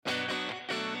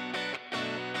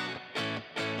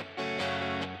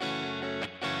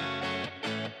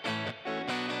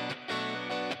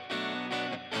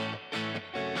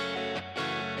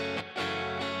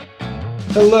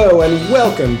Hello and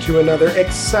welcome to another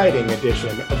exciting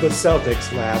edition of the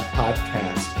Celtics Lab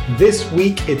podcast. This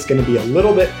week, it's going to be a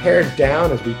little bit pared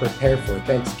down as we prepare for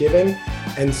Thanksgiving.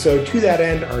 And so to that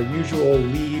end, our usual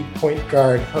lead point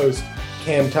guard host,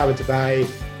 Cam Tabatabai,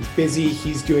 is busy.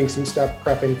 He's doing some stuff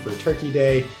prepping for Turkey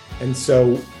Day. And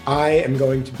so I am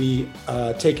going to be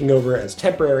taking over as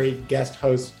temporary guest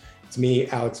host. It's me,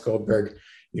 Alex Goldberg.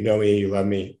 You know me, you love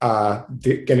me.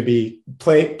 Going to be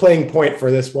playing point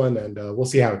for this one, and we'll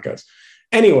see how it goes.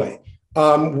 Anyway,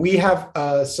 we have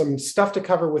some stuff to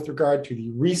cover with regard to the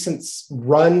recent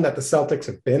run that the Celtics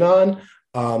have been on.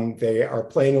 They are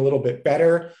playing a little bit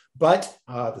better, but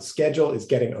the schedule is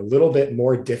getting a little bit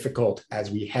more difficult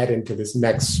as we head into this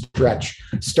next stretch,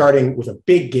 starting with a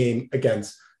big game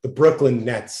against the Brooklyn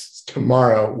Nets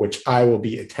tomorrow, which I will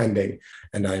be attending.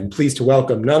 And I'm pleased to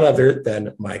welcome none other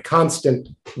than my constant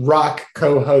rock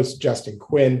co-host, Justin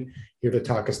Quinn, here to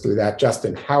talk us through that.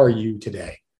 Justin, how are you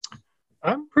today?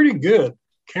 I'm pretty good.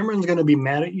 Cameron's going to be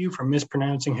mad at you for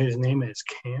mispronouncing his name as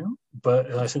Cam,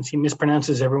 but since he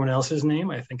mispronounces everyone else's name,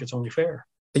 I think it's only fair.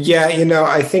 Yeah,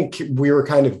 I think we were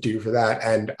kind of due for that.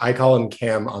 And I call him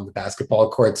Cam on the basketball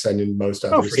courts and in most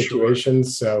other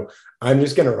situations. Sure. So I'm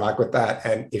just going to rock with that.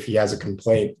 And if he has a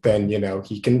complaint, then,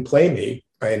 he can play me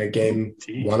in a game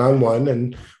one-on-one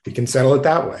and we can settle it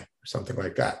that way or something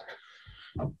like that.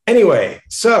 Anyway,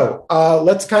 so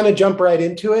let's kind of jump right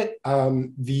into it.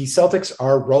 The Celtics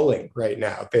are rolling right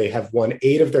now. They have won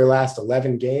 8 of their last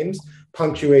 11 games,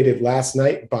 punctuated last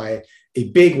night by a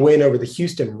big win over the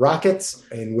Houston Rockets,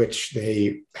 in which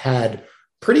they had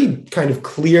pretty kind of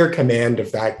clear command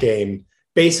of that game,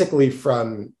 basically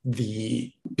from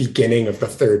the beginning of the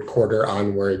third quarter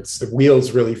onwards. The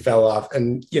wheels really fell off.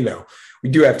 And, we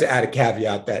do have to add a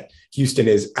caveat that Houston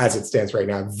is, as it stands right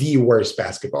now, the worst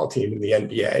basketball team in the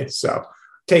NBA. So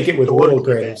take it with a little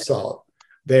grain of salt.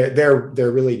 They're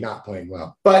really not playing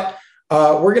well. But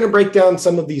we're going to break down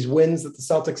some of these wins that the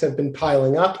Celtics have been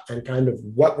piling up and kind of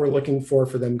what we're looking for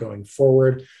them going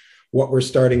forward, what we're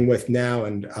starting with now,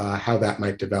 and how that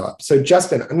might develop. So,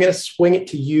 Justin, I'm going to swing it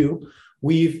to you.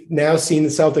 We've now seen the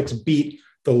Celtics beat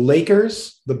the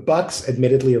Lakers, the Bucks,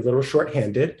 admittedly a little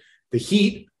shorthanded, the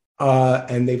Heat,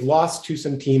 and they've lost to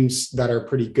some teams that are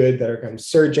pretty good, that are kind of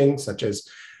surging, such as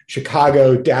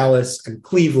Chicago, Dallas, and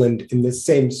Cleveland in this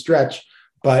same stretch.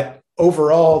 But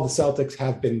overall, the Celtics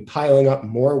have been piling up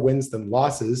more wins than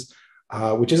losses,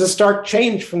 which is a stark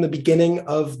change from the beginning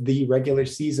of the regular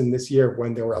season this year,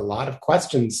 when there were a lot of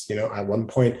questions. At one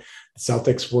point, the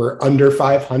Celtics were under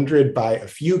 500 by a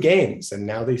few games, and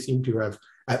now they seem to have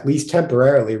at least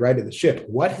temporarily righted the ship.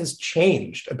 What has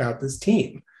changed about this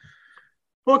team?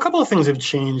 Well, a couple of things have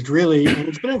changed, really. And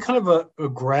it's been kind of a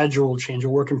gradual change, a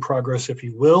work in progress, if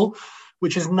you will,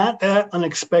 which is not that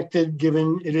unexpected,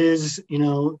 given it is,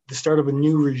 the start of a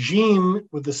new regime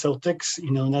with the Celtics,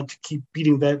 not to keep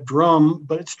beating that drum,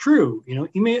 but it's true.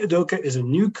 Ime Udoka is a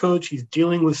new coach. He's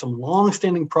dealing with some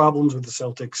long-standing problems with the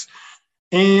Celtics.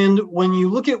 And when you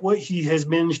look at what he has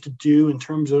managed to do in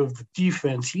terms of the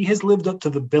defense, he has lived up to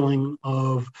the billing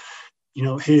of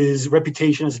his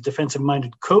reputation as a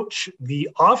defensive-minded coach. The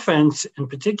offense, in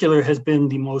particular, has been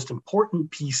the most important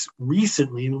piece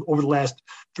recently. Over the last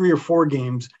 3 or 4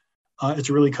 games, it's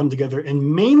really come together,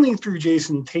 and mainly through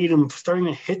Jason Tatum starting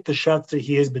to hit the shots that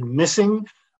he has been missing,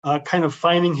 kind of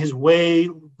finding his way,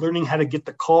 learning how to get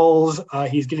the calls.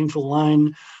 He's getting to the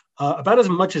line about as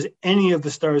much as any of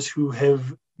the stars who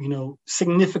have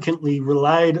significantly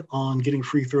relied on getting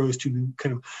free throws to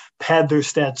kind of pad their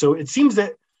stats. So it seems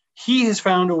that he has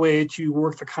found a way to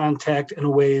work the contact in a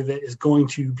way that is going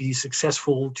to be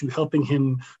successful to helping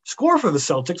him score for the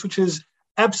Celtics, which is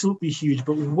absolutely huge.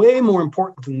 But way more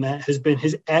important than that has been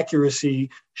his accuracy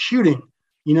shooting,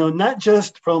 not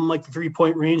just from like the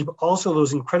 3-point range, but also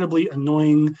those incredibly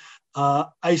annoying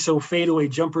ISO fadeaway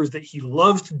jumpers that he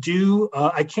loves to do.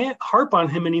 I can't harp on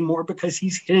him anymore because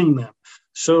he's hitting them.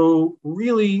 So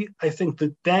really, I think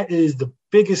that is the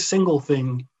biggest single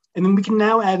thing. And then we can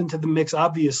now add into the mix,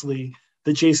 obviously,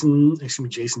 that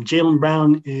Jaylen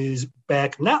Brown is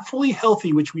back, not fully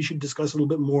healthy, which we should discuss a little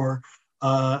bit more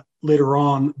later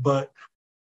on. But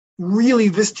really,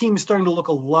 this team is starting to look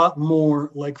a lot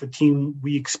more like the team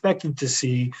we expected to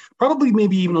see, probably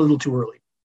maybe even a little too early.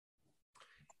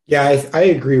 Yeah, I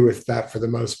agree with that for the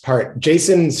most part.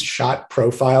 Jason's shot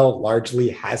profile largely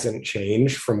hasn't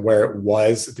changed from where it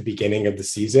was at the beginning of the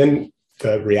season.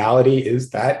 The reality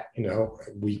is that,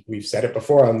 we've said it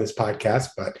before on this podcast,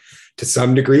 but to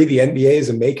some degree, the NBA is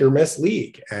a make or miss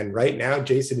league. And right now,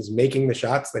 Jason is making the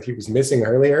shots that he was missing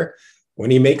earlier. when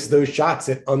he makes those shots,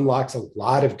 it unlocks a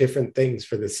lot of different things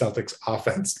for the Celtics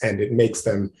offense, and it makes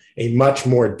them a much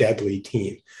more deadly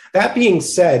team. That being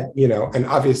said, and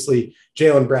obviously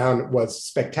Jaylen Brown was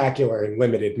spectacular in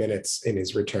limited minutes in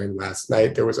his return last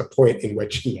night. There was a point in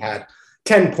which he had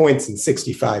 10 points in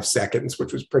 65 seconds,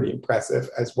 which was pretty impressive,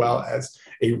 as well as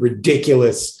a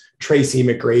ridiculous Tracy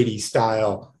McGrady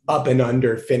style up and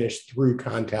under finish through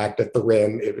contact at the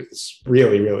rim. It was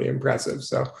really, really impressive.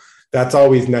 So that's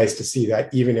always nice to see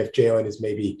that, even if Jaylen is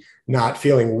maybe not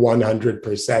feeling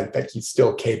 100%, that he's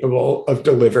still capable of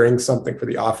delivering something for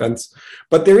the offense.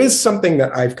 But there is something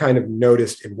that I've kind of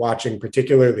noticed in watching,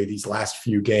 particularly these last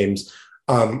few games,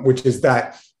 which is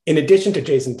that in addition to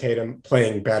Jason Tatum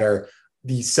playing better,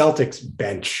 the Celtics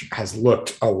bench has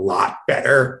looked a lot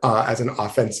better as an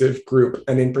offensive group.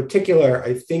 And in particular,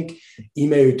 I think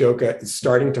Ime Udoka is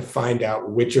starting to find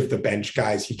out which of the bench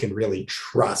guys he can really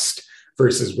trust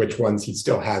versus which ones he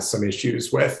still has some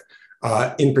issues with.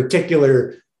 In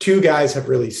particular, two guys have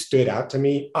really stood out to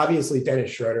me. Obviously,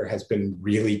 Dennis Schroeder has been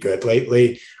really good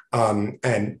lately,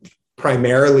 and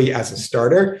primarily as a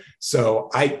starter.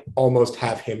 So I almost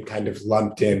have him kind of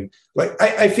lumped in. Like,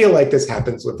 I feel like this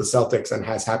happens with the Celtics and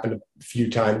has happened a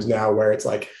few times now, where it's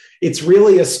like, it's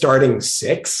really a starting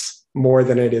six more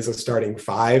than it is a starting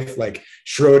five. Like,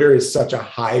 Schroeder is such a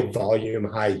high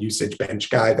volume, high usage bench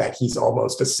guy that he's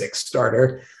almost a six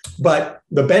starter. But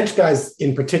the bench guys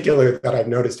in particular that I've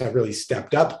noticed have really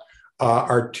stepped up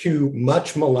are two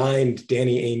much maligned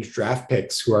Danny Ainge draft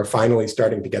picks who are finally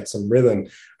starting to get some rhythm.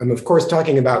 I'm of course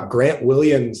talking about Grant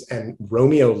Williams and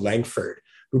Romeo Langford,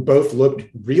 who both looked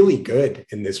really good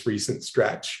in this recent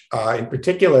stretch. In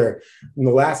particular, in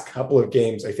the last couple of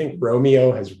games, I think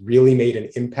Romeo has really made an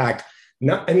impact.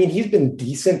 He's been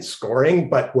decent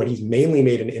scoring, but what he's mainly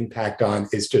made an impact on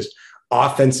is just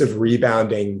offensive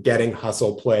rebounding, getting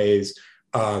hustle plays,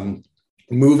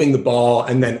 moving the ball,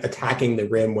 and then attacking the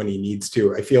rim when he needs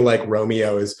to. I feel like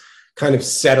Romeo is kind of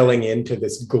settling into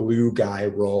this glue guy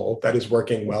role that is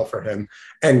working well for him.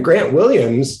 And Grant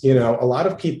Williams, a lot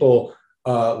of people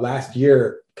last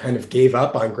year kind of gave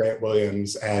up on Grant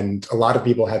Williams, and a lot of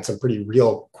people had some pretty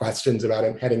real questions about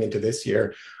him heading into this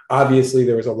year. Obviously,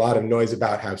 there was a lot of noise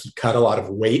about how he cut a lot of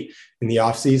weight in the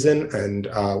offseason and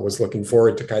was looking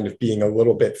forward to kind of being a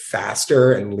little bit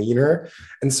faster and leaner.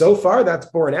 And so far, that's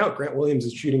borne out. Grant Williams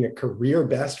is shooting a career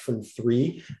best from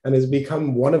three and has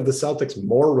become one of the Celtics'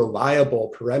 more reliable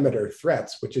perimeter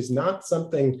threats, which is not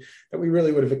something that we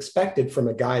really would have expected from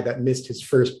a guy that missed his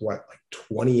first,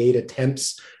 28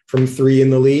 attempts from three in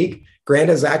the league. Grant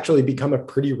has actually become a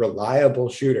pretty reliable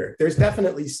shooter. There's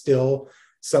definitely still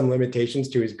some limitations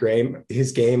to his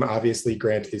game. Obviously,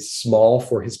 Grant is small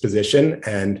for his position,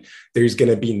 and there's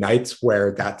going to be nights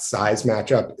where that size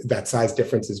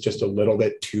difference is just a little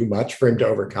bit too much for him to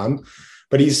overcome.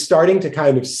 But he's starting to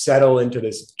kind of settle into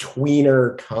this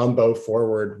tweener combo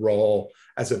forward role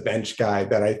as a bench guy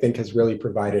that I think has really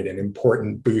provided an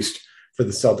important boost for the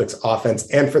Celtics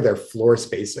offense and for their floor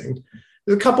spacing.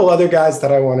 There's a couple other guys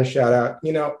that I want to shout out.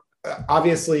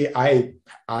 Obviously, I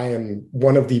am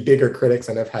one of the bigger critics,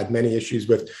 and I've had many issues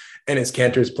with Enes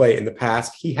Kanter's play in the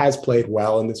past. He has played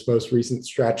well in this most recent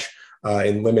stretch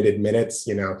in limited minutes.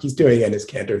 He's doing Enes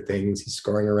Kanter things. He's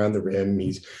scoring around the rim.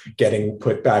 He's getting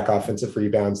put back offensive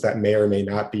rebounds that may or may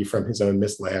not be from his own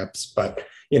missed layups. But,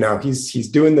 he's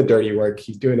doing the dirty work.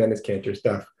 He's doing Enes Kanter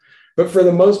stuff. But for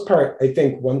the most part, I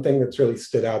think one thing that's really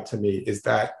stood out to me is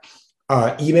that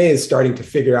Ime is starting to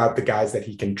figure out the guys that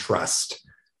he can trust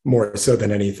more so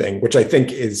than anything, which I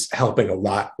think is helping a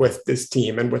lot with this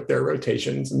team and with their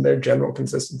rotations and their general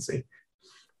consistency.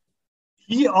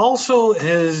 He also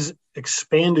has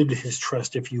expanded his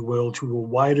trust, if you will, to a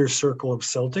wider circle of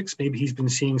Celtics. Maybe he's been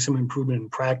seeing some improvement in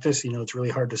practice. It's really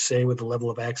hard to say with the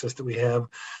level of access that we have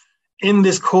in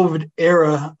this COVID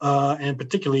era, and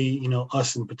particularly,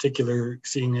 us in particular,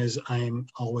 seeing as I'm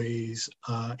always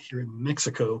here in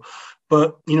Mexico.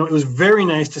 But, it was very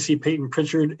nice to see Peyton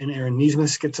Pritchard and Aaron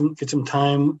Nesmith get some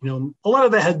time. A lot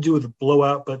of that had to do with the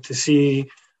blowout, but to see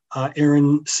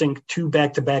Aaron sink two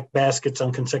back-to-back baskets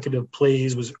on consecutive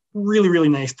plays was really, really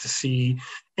nice to see.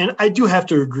 And I do have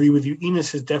to agree with you.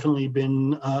 Enes has definitely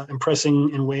been impressing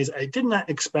in ways I did not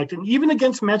expect. And even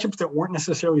against matchups that weren't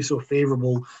necessarily so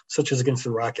favorable, such as against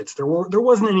the Rockets, there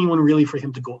wasn't anyone really for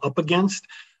him to go up against,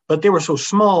 but they were so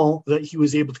small that he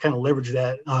was able to kind of leverage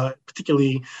that.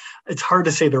 Particularly, it's hard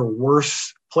to say they're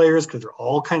worse players because they're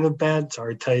all kind of bad.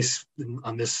 Sorry, Tice,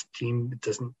 on this team, it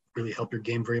doesn't really help your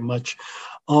game very much.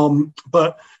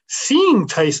 But seeing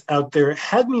Tice out there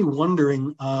had me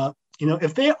wondering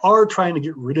if they are trying to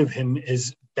get rid of him,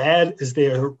 as bad as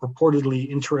they are reportedly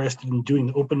interested in doing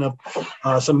to open up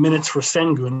some minutes for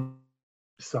Sengun.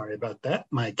 Sorry about that.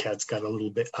 My cat's got a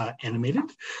little bit animated.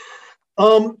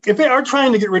 If they are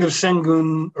trying to get rid of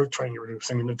Sengun,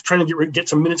 get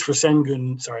some minutes for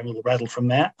Sengun, sorry, I'm a little rattled from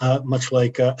that, much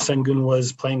like Sengun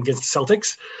was playing against the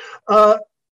Celtics,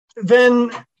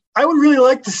 then I would really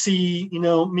like to see,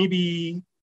 maybe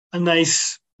a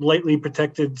nice, lightly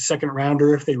protected second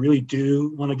rounder if they really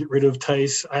do want to get rid of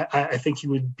Tice. I think he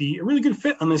would be a really good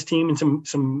fit on this team and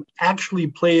some actually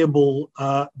playable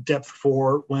depth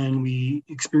for when we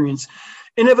experience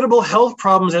inevitable health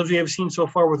problems as we have seen so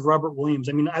far with Robert Williams.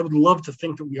 I mean, I would love to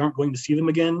think that we aren't going to see them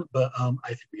again, but I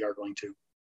think we are going to.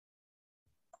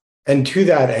 And to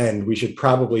that end, we should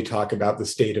probably talk about the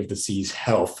state of the C's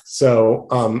health.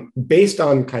 So based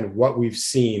on kind of what we've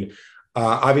seen,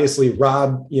 obviously,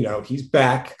 Rob, he's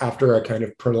back after a kind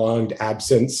of prolonged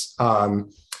absence.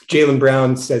 Jaylen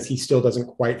Brown says he still doesn't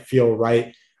quite feel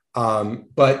right.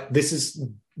 But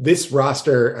this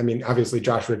roster, I mean, obviously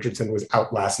Josh Richardson was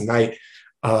out last night,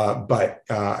 but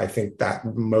I think that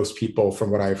most people,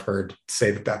 from what I've heard,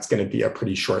 say that that's going to be a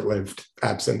pretty short-lived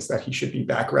absence, that he should be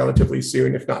back relatively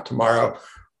soon, if not tomorrow.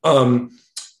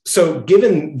 So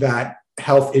given that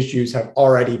health issues have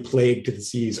already plagued the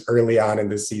C's early on in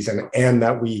this season, and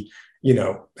that we,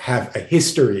 have a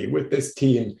history with this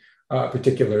team,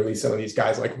 particularly some of these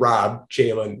guys like Rob,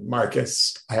 Jaylen,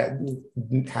 Marcus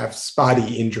have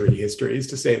spotty injury histories,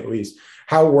 to say the least.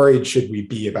 How worried should we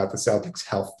be about the Celtics'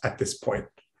 health at this point?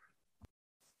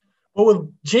 Well,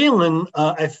 with Jaylen,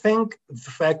 I think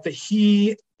the fact that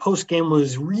he post-game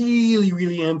was really,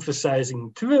 really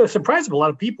emphasizing, to the surprise of a lot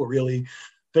of people, really,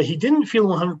 that he didn't feel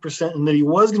 100% and that he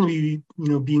was going to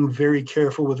be, being very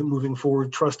careful with it moving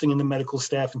forward, trusting in the medical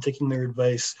staff and taking their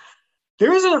advice.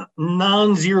 There is a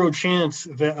non-zero chance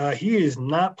that he is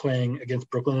not playing against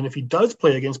Brooklyn. And if he does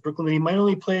play against Brooklyn, then he might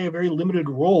only play a very limited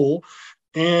role.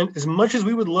 And as much as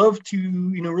we would love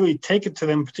to, really take it to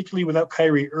them, particularly without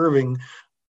Kyrie Irving,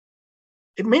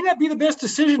 it may not be the best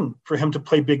decision for him to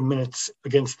play big minutes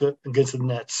against the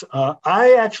Nets.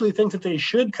 I actually think that they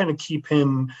should kind of keep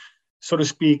him, so to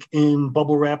speak, in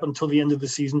bubble wrap until the end of the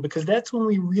season, because that's when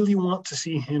we really want to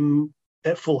see him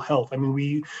at full health. I mean,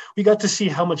 we got to see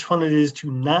how much fun it is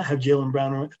to not have Jaylen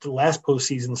Brown at the last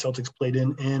postseason the Celtics played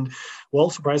in, and, well,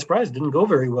 surprise, surprise, it didn't go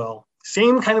very well.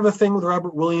 Same kind of a thing with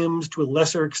Robert Williams to a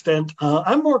lesser extent.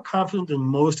 I'm more confident than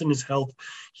most in his health.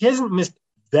 He hasn't missed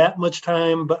that much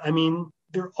time, but, I mean,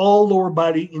 they're all lower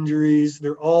body injuries.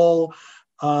 They're all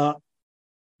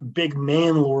big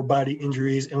man lower body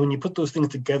injuries. And when you put those things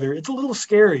together, it's a little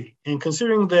scary. And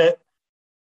considering that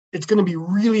it's going to be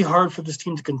really hard for this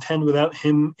team to contend without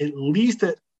him, at least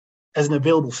as an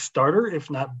available starter,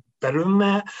 if not better than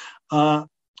that,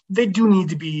 they do need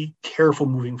to be careful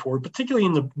moving forward, particularly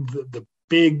in the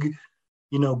big,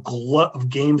 glut of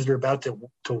games that are about to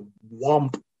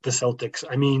whomp the Celtics.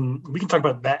 I mean, we can talk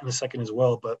about that in a second as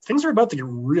well, but things are about to get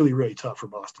really, really tough for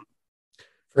Boston.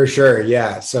 For sure,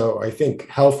 yeah. So I think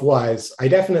health-wise, I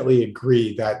definitely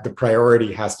agree that the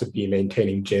priority has to be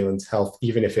maintaining Jaylen's health,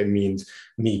 even if it means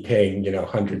me paying,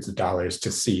 hundreds of dollars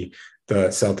to see the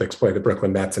Celtics play the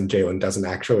Brooklyn Nets and Jaylen doesn't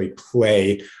actually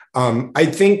play. I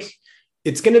think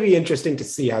it's going to be interesting to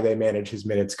see how they manage his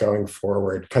minutes going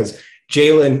forward, because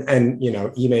Jaylen, and,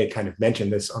 Ime kind of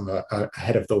mentioned this on the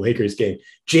ahead of the Lakers game,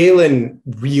 Jaylen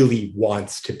really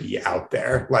wants to be out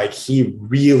there. Like, he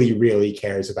really, really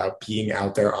cares about being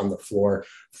out there on the floor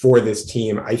for this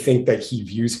team. I think that he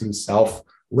views himself,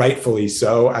 rightfully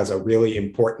so, as a really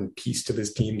important piece to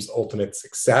this team's ultimate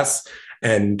success.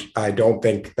 And I don't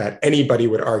think that anybody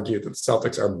would argue that the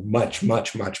Celtics are much,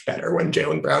 much, much better when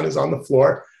Jaylen Brown is on the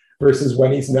floor versus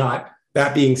when he's not.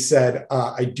 That being said,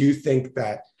 I do think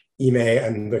that Ime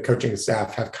and the coaching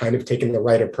staff have kind of taken the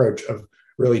right approach of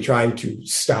really trying to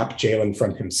stop Jaylen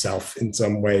from himself in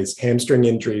some ways. Hamstring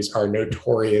injuries are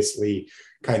notoriously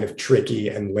kind of tricky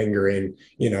and lingering.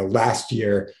 Last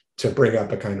year, to bring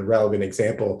up a kind of relevant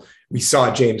example, we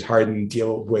saw James Harden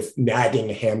deal with nagging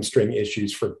hamstring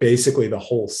issues for basically the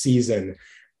whole season.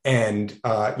 And,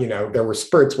 there were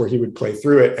spurts where he would play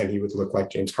through it and he would look like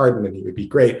James Harden and he would be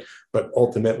great. But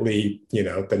ultimately,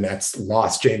 the Nets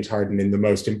lost James Harden in the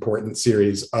most important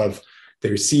series of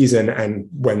their season. And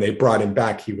when they brought him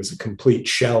back, he was a complete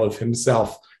shell of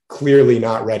himself, clearly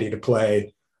not ready to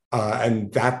play.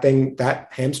 And that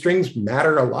hamstrings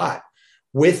matter a lot.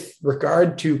 With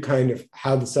regard to kind of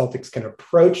how the Celtics can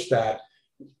approach that,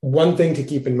 one thing to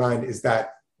keep in mind is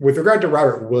that with regard to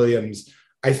Robert Williams,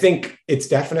 I think it's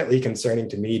definitely concerning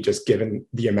to me, just given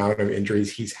the amount of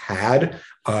injuries he's had,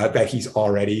 that he's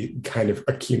already kind of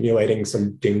accumulating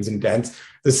some dings and dents.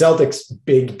 The Celtics'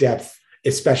 big depth,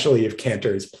 especially if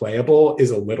Kanter is playable, is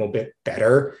a little bit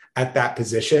better at that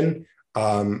position.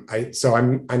 I'm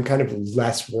kind of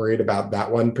less worried about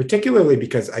that one, particularly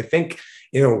because I think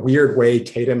in a weird way,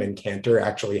 Tatum and Kanter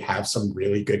actually have some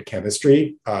really good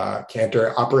chemistry.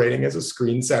 Kanter operating as a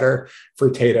screen setter for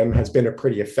Tatum has been a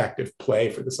pretty effective play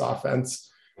for this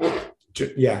offense.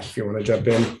 Yeah, if you want to jump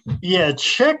in. Yeah,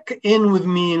 check in with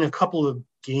me in a couple of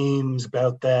games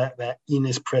about that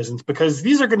Enes presence, because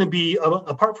these are going to be,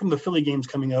 apart from the Philly games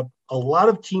coming up, a lot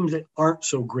of teams that aren't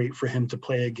so great for him to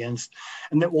play against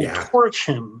and that will torch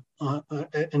him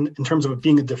in terms of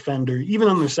being a defender, even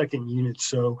on their second unit.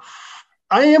 So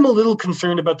I am a little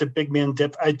concerned about the big man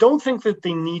depth. I don't think that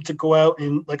they need to go out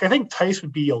and, I think Tice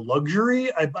would be a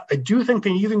luxury. I do think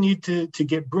they either need to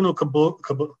get Bruno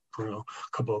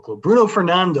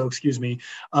Fernando,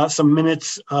 some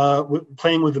minutes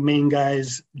playing with the main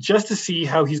guys just to see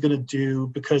how he's going to do,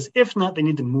 because if not, they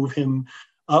need to move him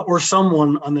or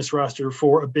someone on this roster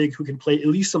for a big who can play at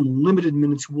least some limited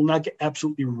minutes, who will not get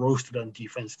absolutely roasted on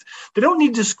defense. They don't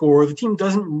need to score. The team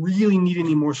doesn't really need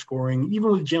any more scoring.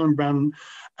 Even with Jaylen Brown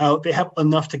out, they have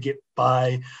enough to get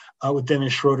by with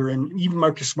Dennis Schroeder and even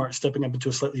Marcus Smart stepping up into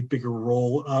a slightly bigger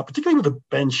role, particularly with the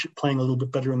bench playing a little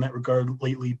bit better in that regard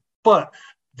lately. But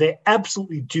they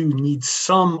absolutely do need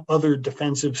some other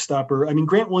defensive stopper. I mean,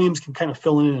 Grant Williams can kind of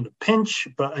fill in a pinch,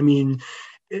 but I mean,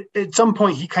 at some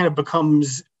point he kind of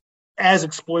becomes as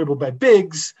exploitable by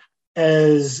bigs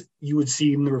as you would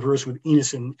see in the reverse with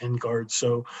Enes and guards.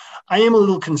 So I am a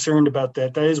little concerned about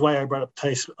that. That is why I brought up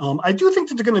Tice. I do think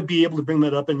that they're going to be able to bring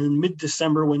that up. And in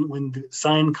mid-December, when the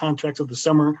signed contracts of the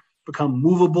summer become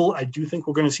movable, I do think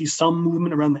we're going to see some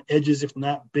movement around the edges, if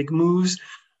not big moves.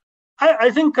 I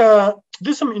think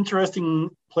there's some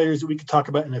interesting players that we could talk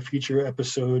about in a future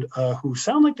episode who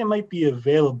sound like they might be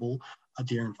available.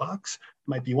 De'Aaron Fox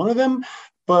might be one of them.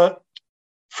 But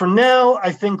for now,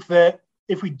 I think that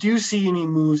if we do see any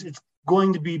moves, it's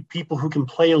going to be people who can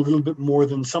play a little bit more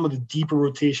than some of the deeper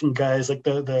rotation guys, like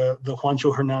the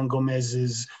Juancho Hernan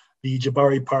Gomez's, the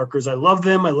Jabari Parkers. I love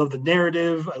them. I love the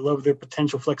narrative. I love their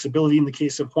potential flexibility in the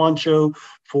case of Juancho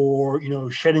for,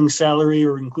 shedding salary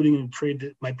or including in a trade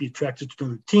that might be attractive to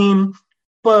another team.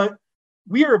 But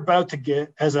we are about to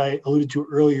get, as I alluded to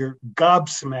earlier,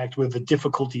 gobsmacked with the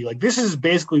difficulty. Like, this is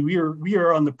basically, we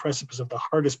are on the precipice of the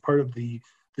hardest part of the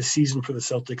season for the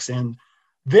Celtics, and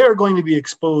they're going to be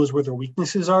exposed where their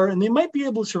weaknesses are, and they might be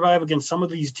able to survive against some of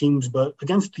these teams, but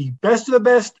against the best of the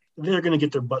best, they're going to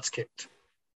get their butts kicked.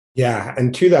 Yeah,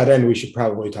 and to that end, we should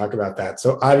probably talk about that.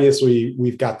 So obviously,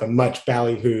 we've got the much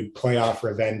ballyhooed playoff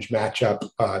revenge matchup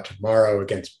tomorrow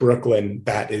against Brooklyn.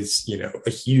 That is, a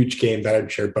huge game that I'm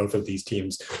sure both of these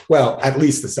teams, well, at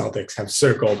least the Celtics, have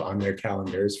circled on their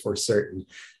calendars for certain.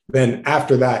 Then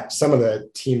after that, some of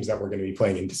the teams that we're going to be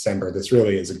playing in December, this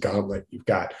really is a gauntlet. You've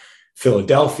got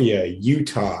Philadelphia,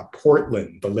 Utah,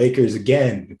 Portland, the Lakers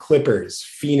again, the Clippers,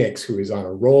 Phoenix, who is on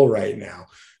a roll right now.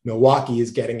 Milwaukee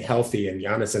is getting healthy, and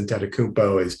Giannis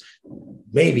Antetokounmpo is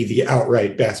maybe the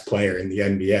outright best player in the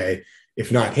NBA.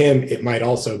 If not him, it might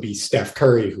also be Steph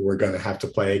Curry, who we're going to have to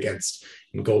play against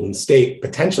in Golden State,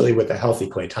 potentially with a healthy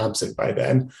Klay Thompson by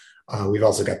then. We've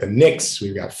also got the Knicks.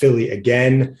 We've got Philly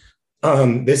again.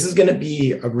 This is going to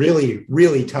be a really,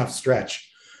 really tough stretch.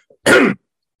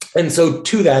 And so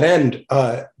to that end,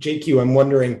 JQ, I'm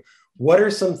wondering, what are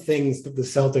some things that the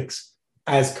Celtics,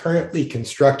 as currently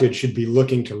constructed, should be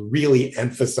looking to really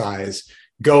emphasize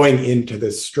going into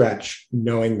this stretch,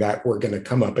 knowing that we're going to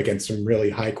come up against some really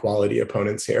high quality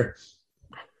opponents here?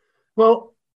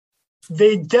 Well,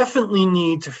 they definitely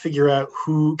need to figure out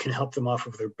who can help them off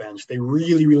of their bench. They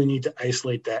really, really need to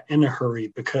isolate that in a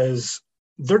hurry, because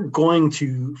they're going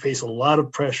to face a lot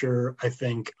of pressure, I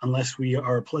think, unless we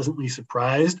are pleasantly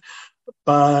surprised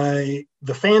by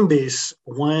the fan base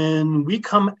when we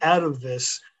come out of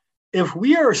this. If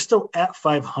we are still at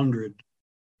 500,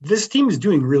 this team is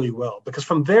doing really well, because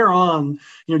from there on,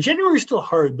 January is still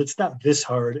hard, but it's not this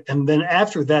hard. And then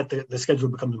after that, the schedule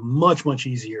becomes much, much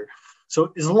easier.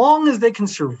 So as long as they can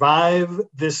survive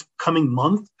this coming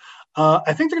month,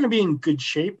 I think they're going to be in good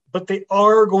shape, but they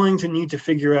are going to need to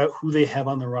figure out who they have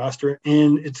on the roster.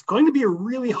 And it's going to be a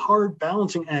really hard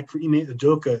balancing act for Ime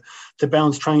Udoka to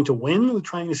balance trying to win with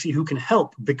trying to see who can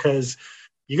help, because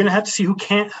you're going to have to see who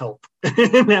can't help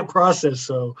in that process.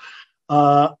 So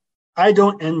I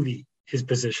don't envy his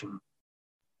position.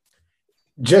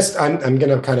 I'm going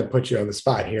to kind of put you on the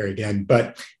spot here again,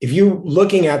 but if you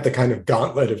looking at the kind of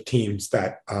gauntlet of teams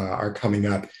that are coming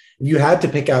up, you had to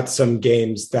pick out some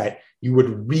games that you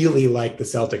would really like the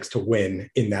Celtics to win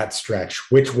in that stretch,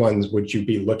 which ones would you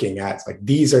be looking at? It's like,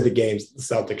 these are the games the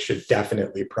Celtics should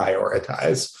definitely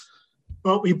prioritize.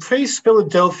 Well, we faced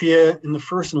Philadelphia in the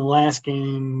first and last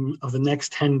game of the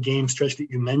next 10-game stretch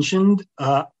that you mentioned.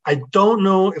 I don't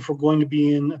know if we're going to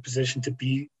be in a position to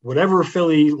beat whatever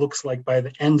Philly looks like by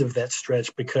the end of that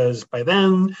stretch, because by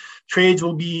then trades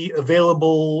will be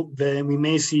available. Then we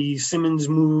may see Simmons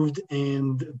moved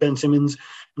and Ben Simmons,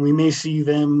 and we may see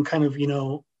them kind of,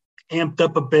 amped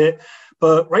up a bit.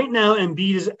 But right now,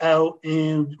 Embiid is out,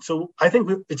 and so I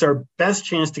think it's our best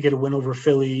chance to get a win over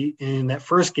Philly in that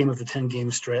first game of the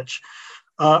 10-game stretch.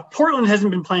 Portland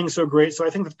hasn't been playing so great, so I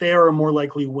think that they are a more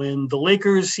likely win. The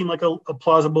Lakers seem like a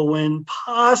plausible win,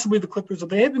 possibly the Clippers.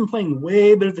 They have been playing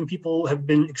way better than people have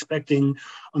been expecting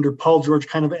under Paul George,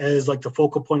 kind of as like the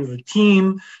focal point of the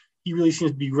team. He really seems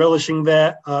to be relishing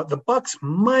that. The Bucks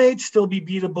might still be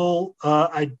beatable.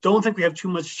 I don't think we have too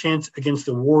much chance against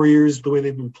the Warriors the way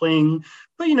they've been playing,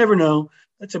 but you never know.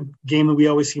 That's a game that we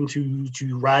always seem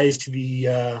to rise to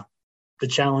the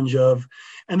challenge of.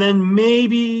 And then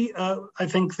maybe I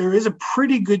think there is a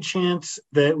pretty good chance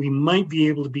that we might be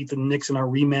able to beat the Knicks in our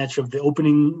rematch of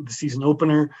the season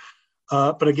opener.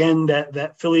 But again,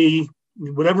 that Philly,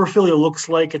 whatever Philly looks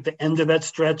like at the end of that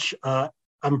stretch,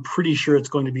 I'm pretty sure it's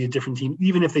going to be a different team,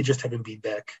 even if they just have Embiid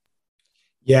back.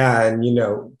 Yeah, and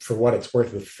for what it's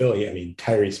worth with Philly, I mean,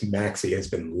 Tyrese Maxey has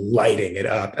been lighting it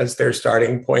up as their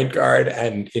starting point guard.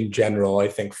 And in general, I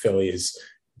think Philly is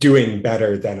doing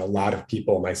better than a lot of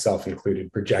people, myself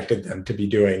included, projected them to be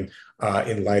doing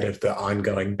in light of the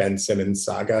ongoing Ben Simmons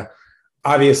saga.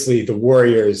 Obviously, the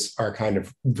Warriors are kind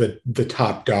of the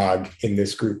top dog in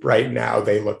this group right now.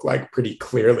 They look like pretty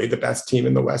clearly the best team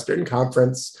in the Western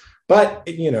Conference. But,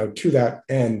 to that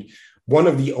end, one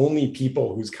of the only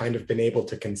people who's kind of been able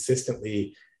to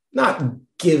consistently not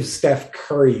give Steph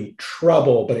Curry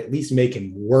trouble, but at least make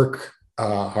him work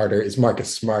harder is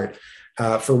Marcus Smart.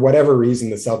 For whatever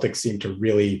reason, the Celtics seem to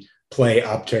really play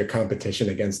up to competition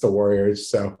against the Warriors.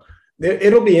 So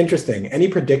it'll be interesting. Any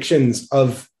predictions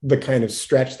of the kind of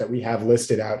stretch that we have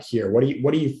listed out here? What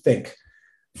do you think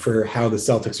for how the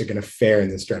Celtics are going to fare in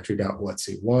this stretch? We got,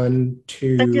 1,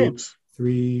 2,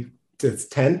 3, it's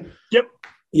 10. Yep.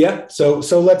 Yeah. So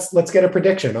let's get a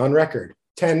prediction on record.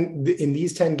 10 in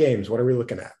these 10 games. What are we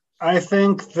looking at? I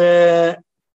think that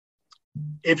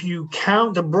if you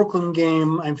count the Brooklyn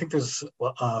game, I think there's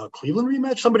a Cleveland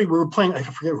rematch. We were playing. I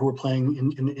forget who we're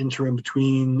playing in the interim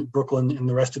between Brooklyn and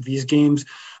the rest of these games.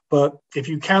 But if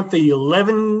you count the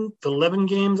 11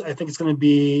 games, I think it's going to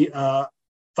be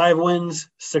 5 wins,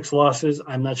 6 losses.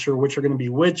 I'm not sure which are going to be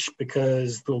which,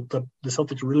 because the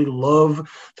Celtics really love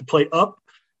to play up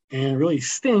and really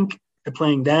stink at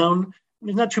playing down.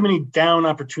 There's not too many down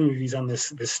opportunities on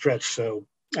this stretch. So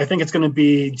I think it's going to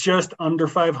be just under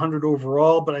 500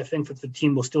 overall, but I think that the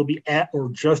team will still be at or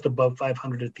just above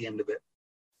 500 at the end of it.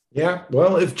 Yeah,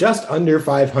 well, if just under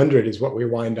 500 is what we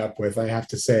wind up with, I have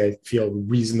to say I feel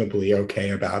reasonably okay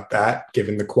about that,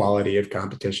 given the quality of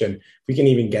competition. If we can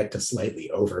even get to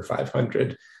slightly over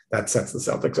 500, that sets the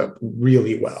Celtics up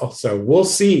really well. So we'll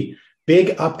see.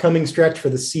 Big upcoming stretch for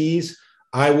the C's.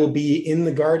 I will be in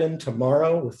the Garden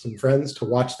tomorrow with some friends to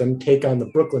watch them take on the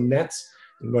Brooklyn Nets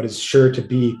in what is sure to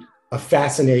be a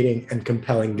fascinating and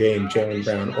compelling game, Jaylen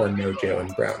Brown or no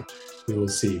Jaylen Brown. We will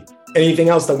see. Anything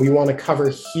else that we want to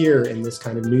cover here in this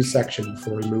kind of news section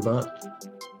before we move on?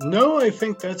 No, I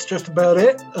think that's just about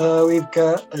it. We've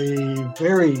got a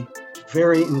very,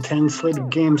 very intense slate of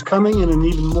games coming and an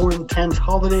even more intense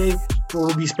holiday where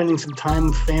we'll be spending some time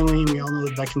with family. And we all know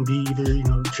that can be either,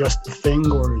 just the thing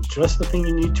or just the thing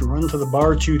you need to run to the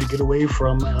bar to get away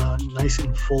from nice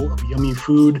and full of yummy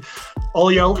food. All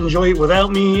y'all enjoy it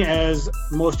without me, as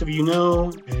most of you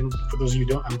know. And for those of you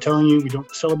who don't, I'm telling you, we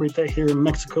don't celebrate that here in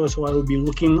Mexico. So I will be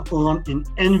looking on in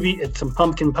envy at some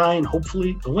pumpkin pie and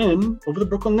hopefully a win over the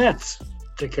Brooklyn Nets.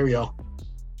 Take care, y'all.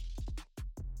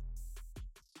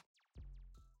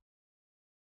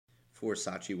 For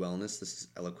Saatchi Wellness, this is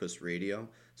Eloquist Radio,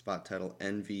 spot title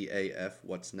NVAF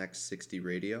What's Next 60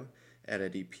 Radio,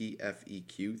 Edity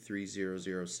PFEQ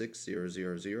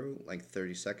 3006000, length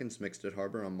 30 seconds, mixed at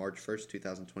Harbor on March 1st,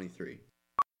 2023.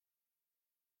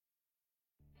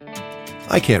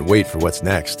 I can't wait for what's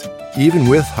next, even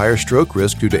with higher stroke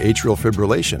risk due to atrial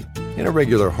fibrillation, an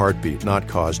irregular heartbeat not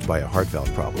caused by a heart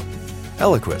valve problem.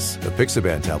 Eliquis,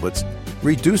 apixaban tablets,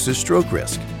 reduces stroke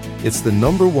risk. It's the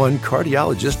 #1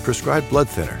 cardiologist-prescribed blood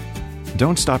thinner.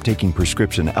 Don't stop taking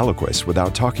prescription Eliquis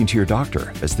without talking to your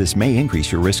doctor, as this may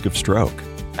increase your risk of stroke.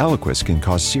 Eliquis can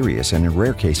cause serious and in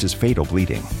rare cases fatal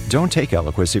bleeding. Don't take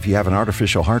Eliquis if you have an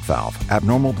artificial heart valve,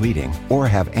 abnormal bleeding, or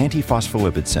have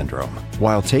antiphospholipid syndrome.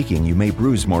 While taking, you may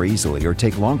bruise more easily or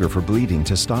take longer for bleeding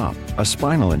to stop. A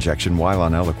spinal injection while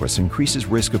on Eliquis increases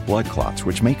risk of blood clots,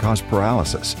 which may cause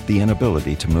paralysis, the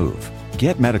inability to move.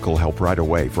 Get medical help right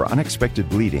away for unexpected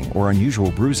bleeding or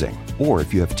unusual bruising, or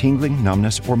if you have tingling,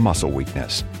 numbness, or muscle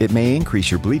weakness. It may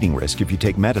increase your bleeding risk if you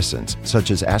take medicines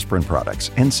such as aspirin products,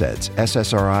 NSAIDs,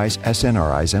 SSRIs,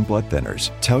 SNRIs, and blood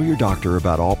thinners. Tell your doctor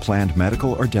about all planned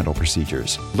medical or dental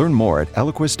procedures. Learn more at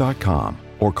Eliquis.com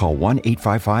or call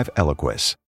 1-855-ELIQUIS.